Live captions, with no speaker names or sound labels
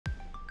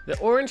The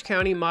Orange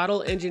County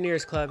Model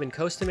Engineers Club in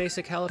Costa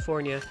Mesa,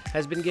 California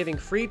has been giving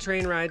free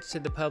train rides to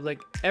the public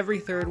every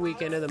third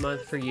weekend of the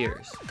month for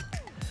years.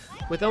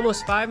 With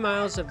almost 5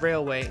 miles of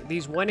railway,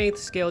 these 1/8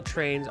 scale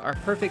trains are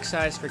perfect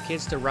size for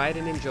kids to ride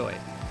and enjoy.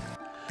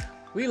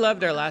 We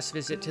loved our last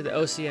visit to the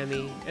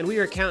OCME, and we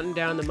were counting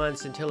down the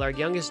months until our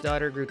youngest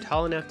daughter grew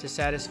tall enough to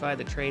satisfy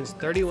the train's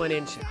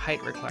 31-inch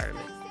height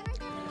requirement.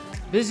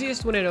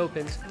 Busiest when it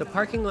opens, the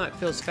parking lot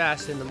fills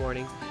fast in the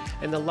morning,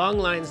 and the long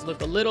lines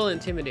look a little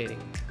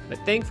intimidating. But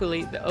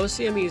thankfully, the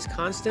OCME's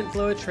constant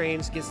flow of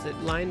trains gets the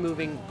line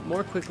moving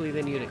more quickly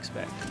than you'd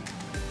expect.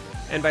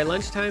 And by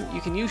lunchtime,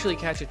 you can usually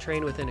catch a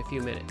train within a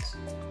few minutes.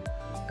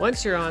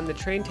 Once you're on, the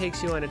train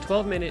takes you on a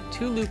 12-minute,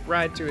 2-loop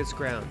ride through its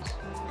grounds.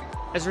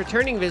 As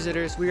returning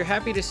visitors, we are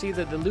happy to see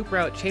that the loop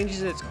route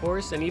changes its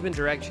course and even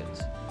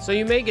directions, so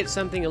you may get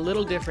something a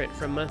little different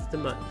from month to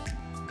month.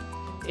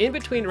 In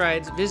between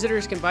rides,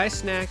 visitors can buy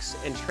snacks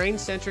and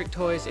train-centric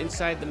toys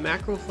inside the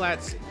Mackerel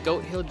Flats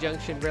Goat Hill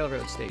Junction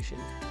Railroad Station,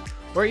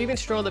 or even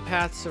stroll the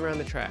paths around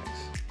the tracks.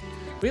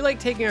 We like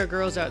taking our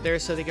girls out there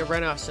so they can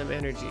run off some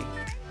energy.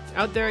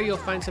 Out there you'll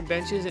find some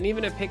benches and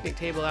even a picnic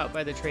table out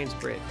by the train's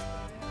bridge.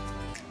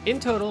 In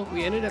total,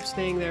 we ended up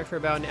staying there for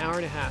about an hour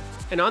and a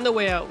half, and on the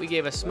way out we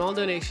gave a small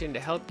donation to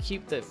help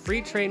keep the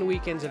free train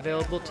weekends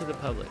available to the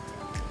public.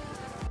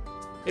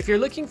 If you're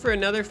looking for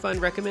another fun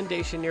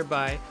recommendation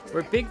nearby,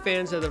 we're big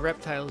fans of the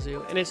Reptile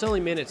Zoo, and it's only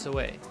minutes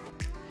away.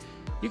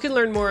 You can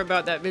learn more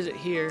about that visit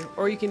here,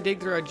 or you can dig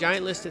through our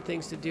giant list of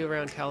things to do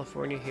around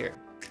California here.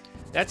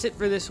 That's it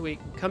for this week.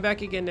 Come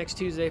back again next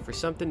Tuesday for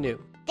something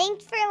new.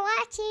 Thanks for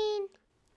watching!